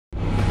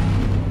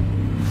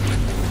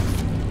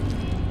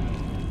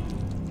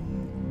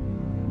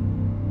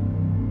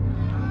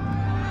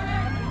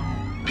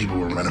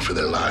people were running for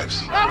their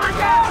lives. Oh my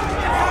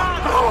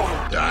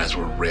God! Their eyes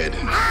were red.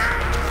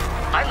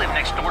 I live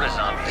next door to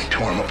zombies. They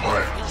tore them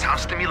apart.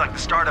 Sounds to me like the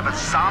start of a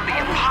zombie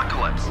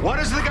apocalypse. What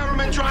is the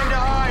government trying to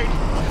hide?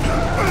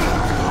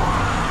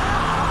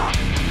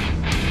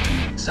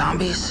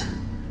 Zombies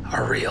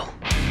are real.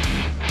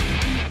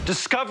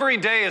 Discovery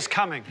Day is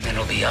coming. And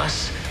it'll be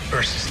us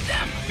versus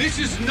them. This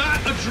is not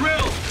a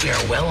drill. We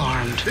are well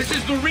armed. This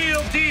is the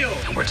real deal.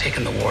 And we're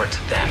taking the war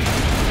to them.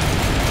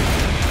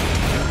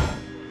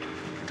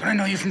 Don't I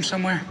know you from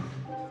somewhere?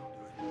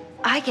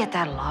 I get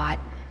that a lot.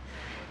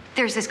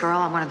 There's this girl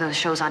on one of those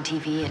shows on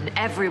TV, and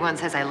everyone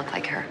says I look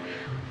like her.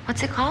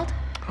 What's it called?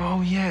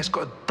 Oh, yeah, it's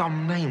got a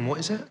dumb name. What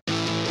is it?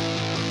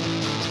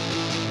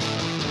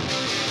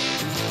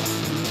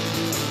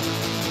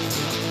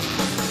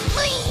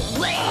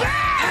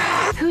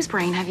 Whose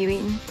brain have you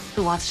eaten?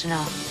 Who wants to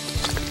know?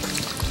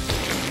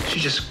 She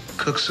just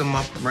cooks them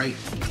up right.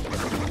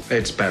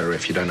 It's better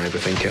if you don't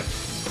overthink it.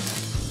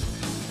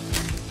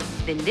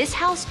 In this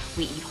house,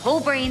 we eat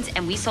whole brains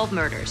and we solve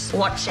murders.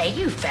 What say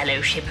you,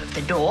 fellowship of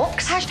the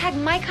dorks? Hashtag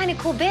my kind of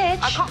cool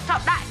bitch. I cocked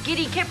up that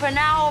giddy kipper,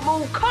 now I'm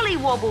all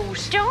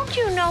collywobbles. Don't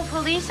you know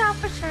police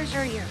officers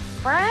are your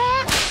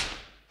friends?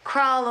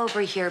 Crawl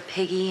over here,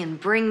 piggy, and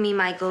bring me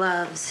my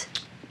gloves.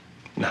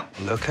 No.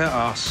 Look at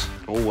us,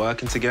 all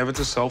working together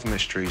to solve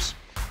mysteries.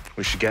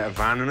 We should get a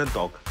van and a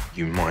dog.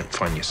 You might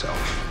find yourself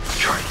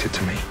attracted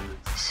to me.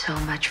 So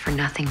much for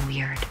nothing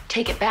weird.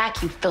 Take it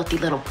back, you filthy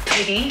little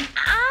piggy.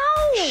 Ow!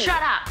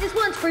 Shut up. This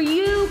one's for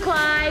you,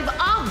 Clive.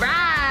 All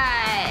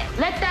right.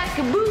 Let that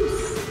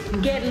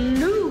caboose get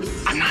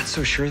loose. I'm not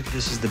so sure that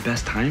this is the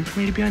best time for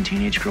me to be on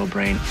Teenage Girl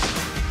Brain.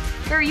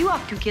 Where are you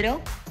off to,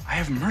 kiddo? I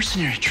have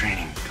mercenary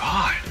training.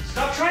 God.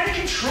 Stop trying to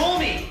control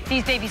me.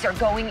 These babies are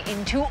going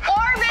into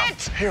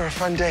orbit. Here, a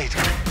fun date.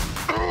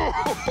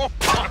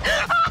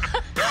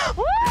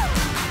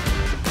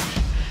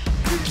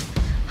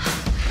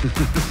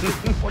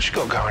 What you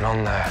got going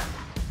on there?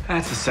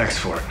 That's a sex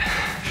fort.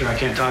 Sure I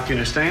can't talk, you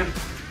understand?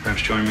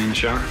 Perhaps join me in the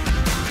shower?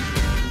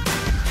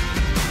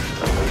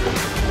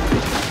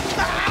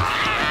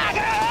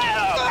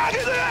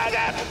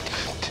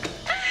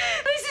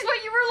 This is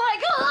what you were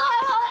like.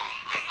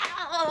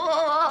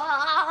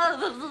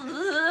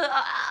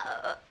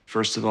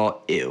 First of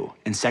all, ew.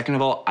 And second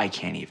of all, I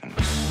can't even.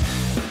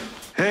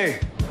 Hey.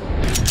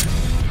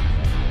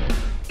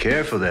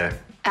 Careful there.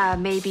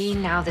 Maybe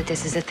now that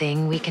this is a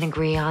thing, we can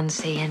agree on,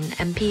 say, an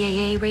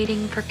MPAA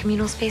rating for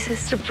communal spaces.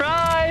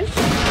 Surprise!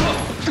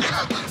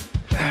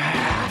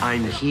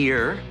 I'm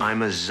here.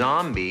 I'm a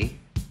zombie.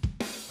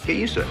 Get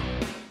used to it.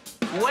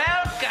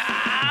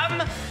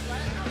 Welcome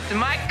to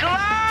my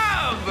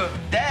club!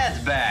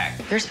 Dad's back.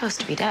 They're supposed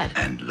to be dead.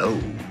 And lo,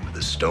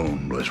 the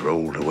stone was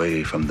rolled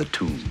away from the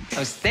tomb. I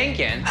was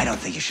thinking. I don't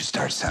think you should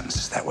start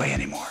sentences that way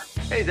anymore.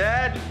 Hey,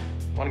 Dad.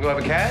 Want to go have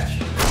a catch?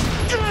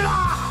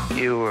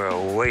 You were a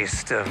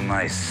waste of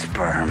my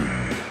sperm.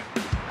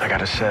 I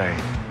gotta say,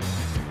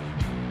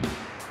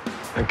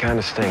 that kind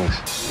of stings.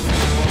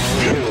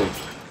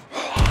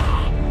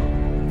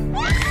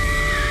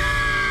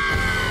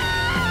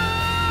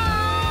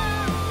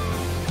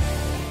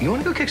 You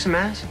want to go kick some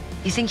ass?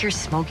 You think you're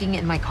smoking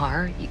in my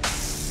car?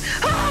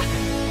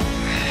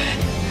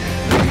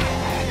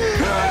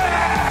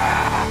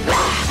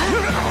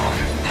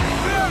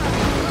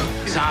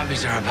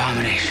 Zombies are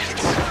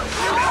abominations.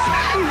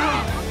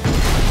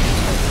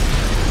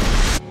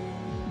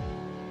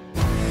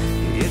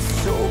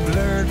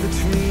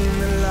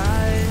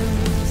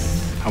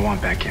 I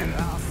want back in.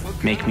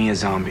 Make me a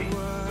zombie.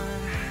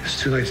 It's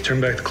too late to turn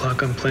back the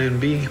clock on Plan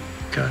B.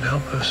 God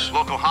help us.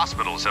 Local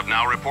hospitals have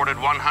now reported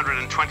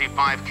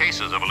 125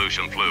 cases of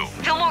Aleutian flu.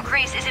 Fillmore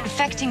Grace is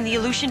infecting the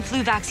Aleutian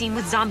flu vaccine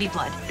with zombie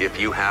blood. If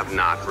you have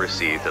not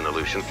received an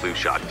Aleutian flu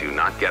shot, do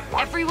not get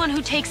one. Everyone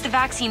who takes the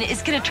vaccine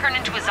is going to turn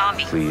into a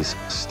zombie. Please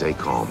stay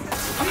calm.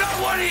 I'm not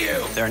one of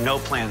you! There are no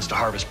plans to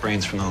harvest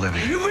brains from the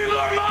living. You people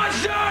are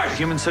monsters!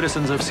 Human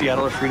citizens of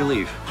Seattle are free to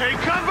leave. Take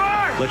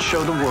cover! Let's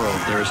show the world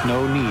there is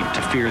no need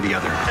to fear the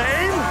other.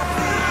 Aim!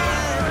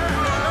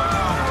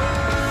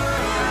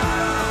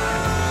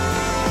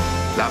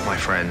 That, my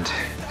friend,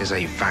 is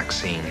a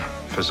vaccine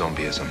for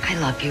zombieism. I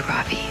love you,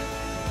 Robbie.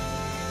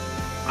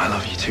 I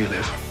love you too,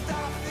 Liv.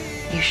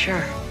 You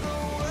sure?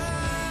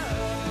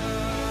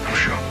 I'm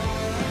sure.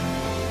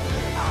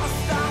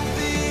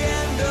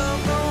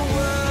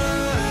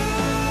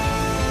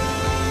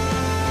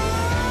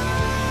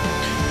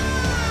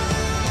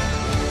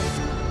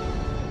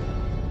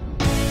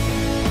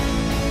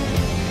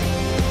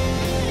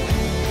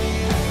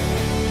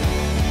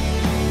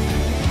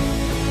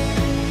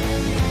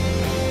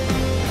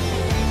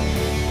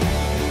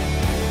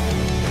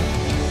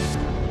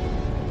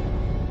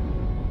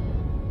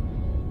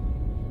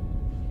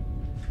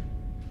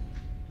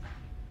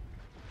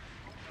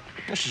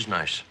 This is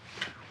nice.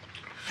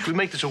 Should we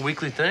make this a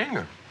weekly thing,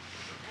 or?